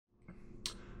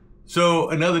So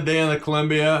another day on the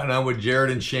Columbia, and I'm with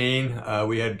Jarod and Shane.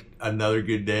 We had another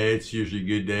good day. It's usually a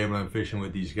good day when I'm fishing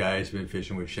with these guys. Been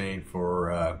fishing with Shane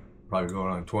for probably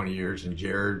going on 20 years, and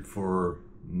Jarod for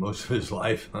most of his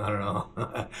life. I don't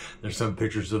know. There's some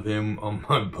pictures of him on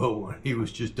my boat when he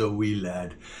was just a wee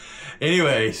lad.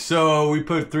 Anyway, so we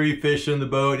put 3 fish in the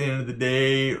boat end of the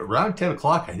day around 10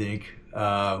 o'clock, I think,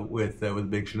 with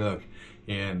big chinook.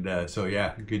 And so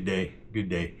yeah, good day, good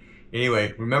day.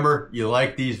 Anyway, remember, you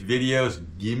like these videos,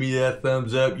 give me that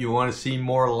thumbs up. You want to see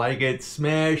more like it,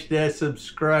 smash that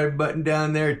subscribe button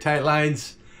down there. Tight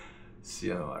lines. See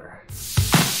you on the water.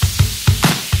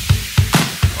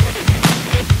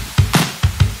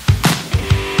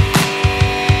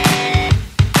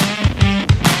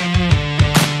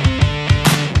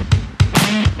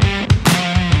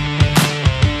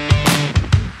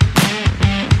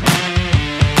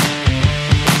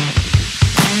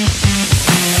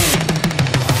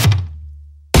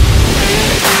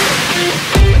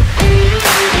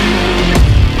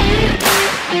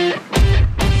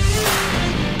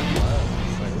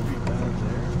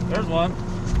 There's one.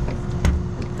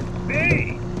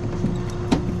 Hey!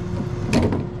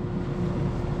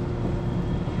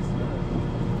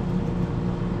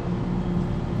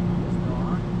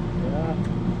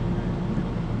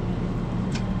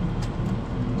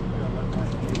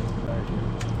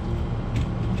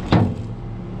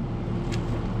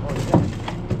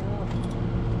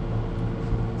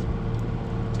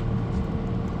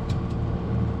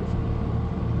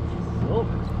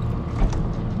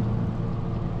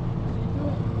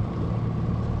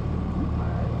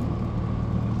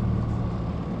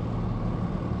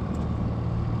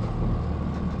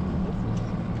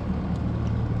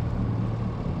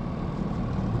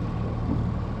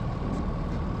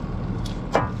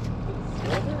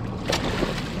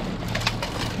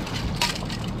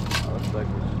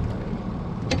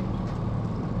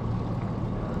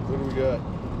 What do we got?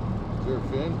 Is there a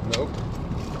fin? Nope.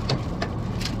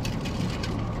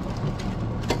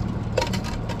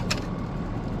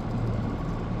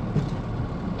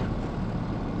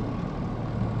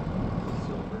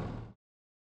 Silver.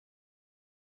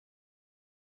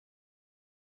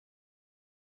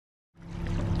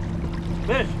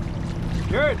 Fish!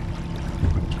 Good!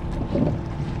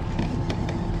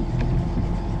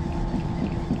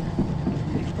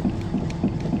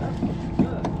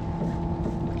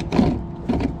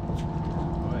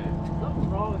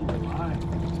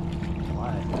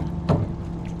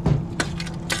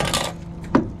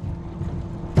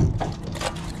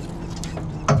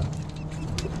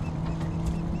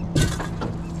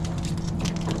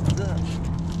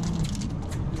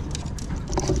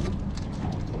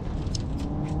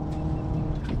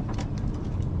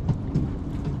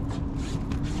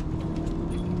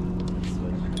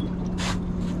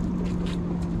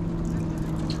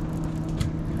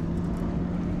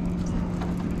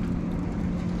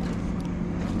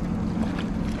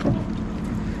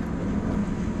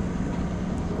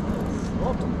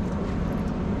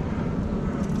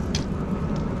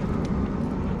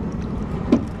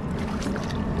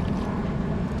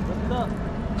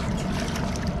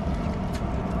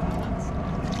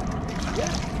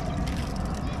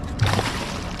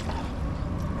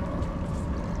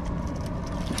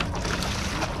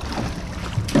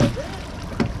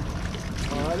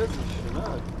 This is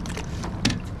chinook.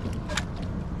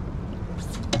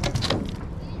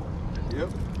 Yep.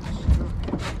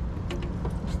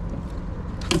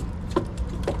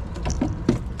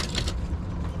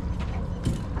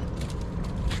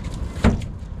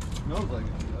 Smells like a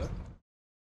chinook.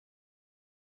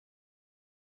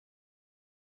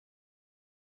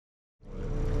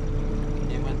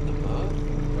 You went the boat?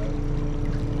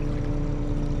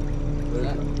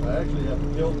 I actually have a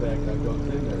gill deck that goes in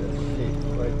there that's shaped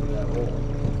right to that hole.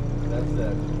 That's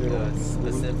that big So it's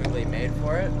specifically made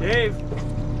for it? Dave!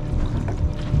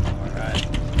 Alright.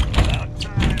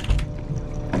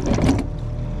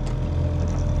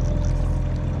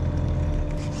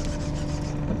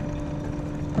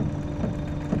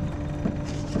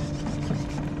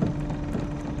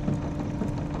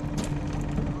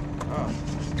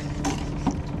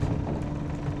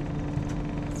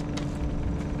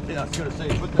 Yeah, I was gonna say,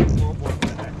 put that floorboard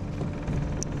back.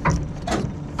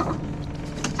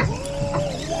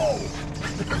 Whoa!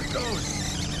 There it goes!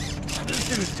 This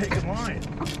thing is taking line.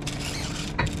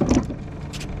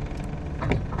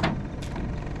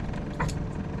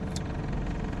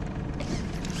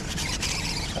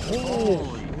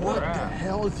 Holy, what the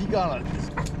hell has he got on this?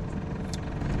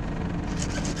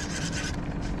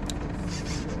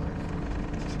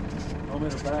 Want me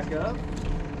to back up?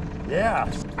 Yeah.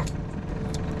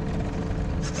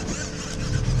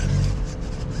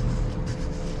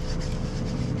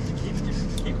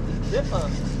 Yeah.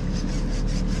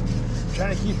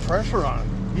 Trying to keep pressure on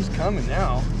him. He's coming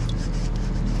now.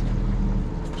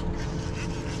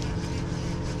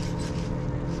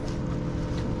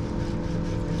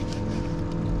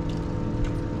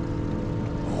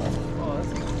 Oh,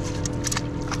 that's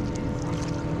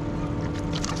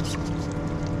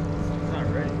not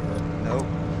ready yet. Nope.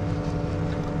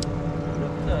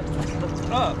 Lift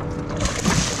it up.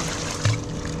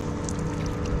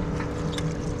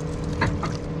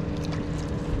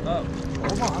 Up.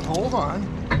 Hold on.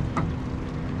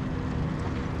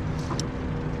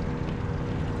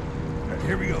 All right,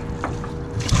 here we go.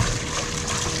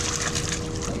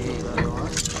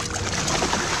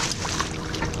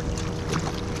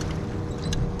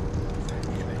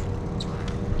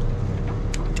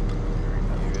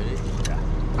 You ready?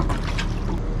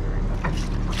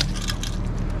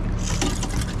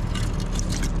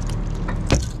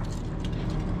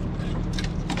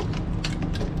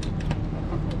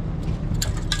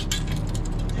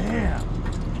 Damn.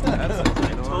 That's a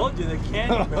tight one. I told you the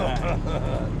candy bag.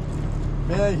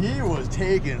 Man, he was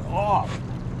taking off.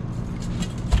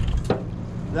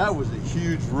 That was a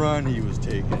huge run he was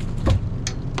taking.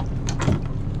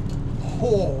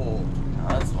 Oh. Now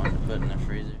that's one to put in the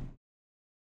freezer.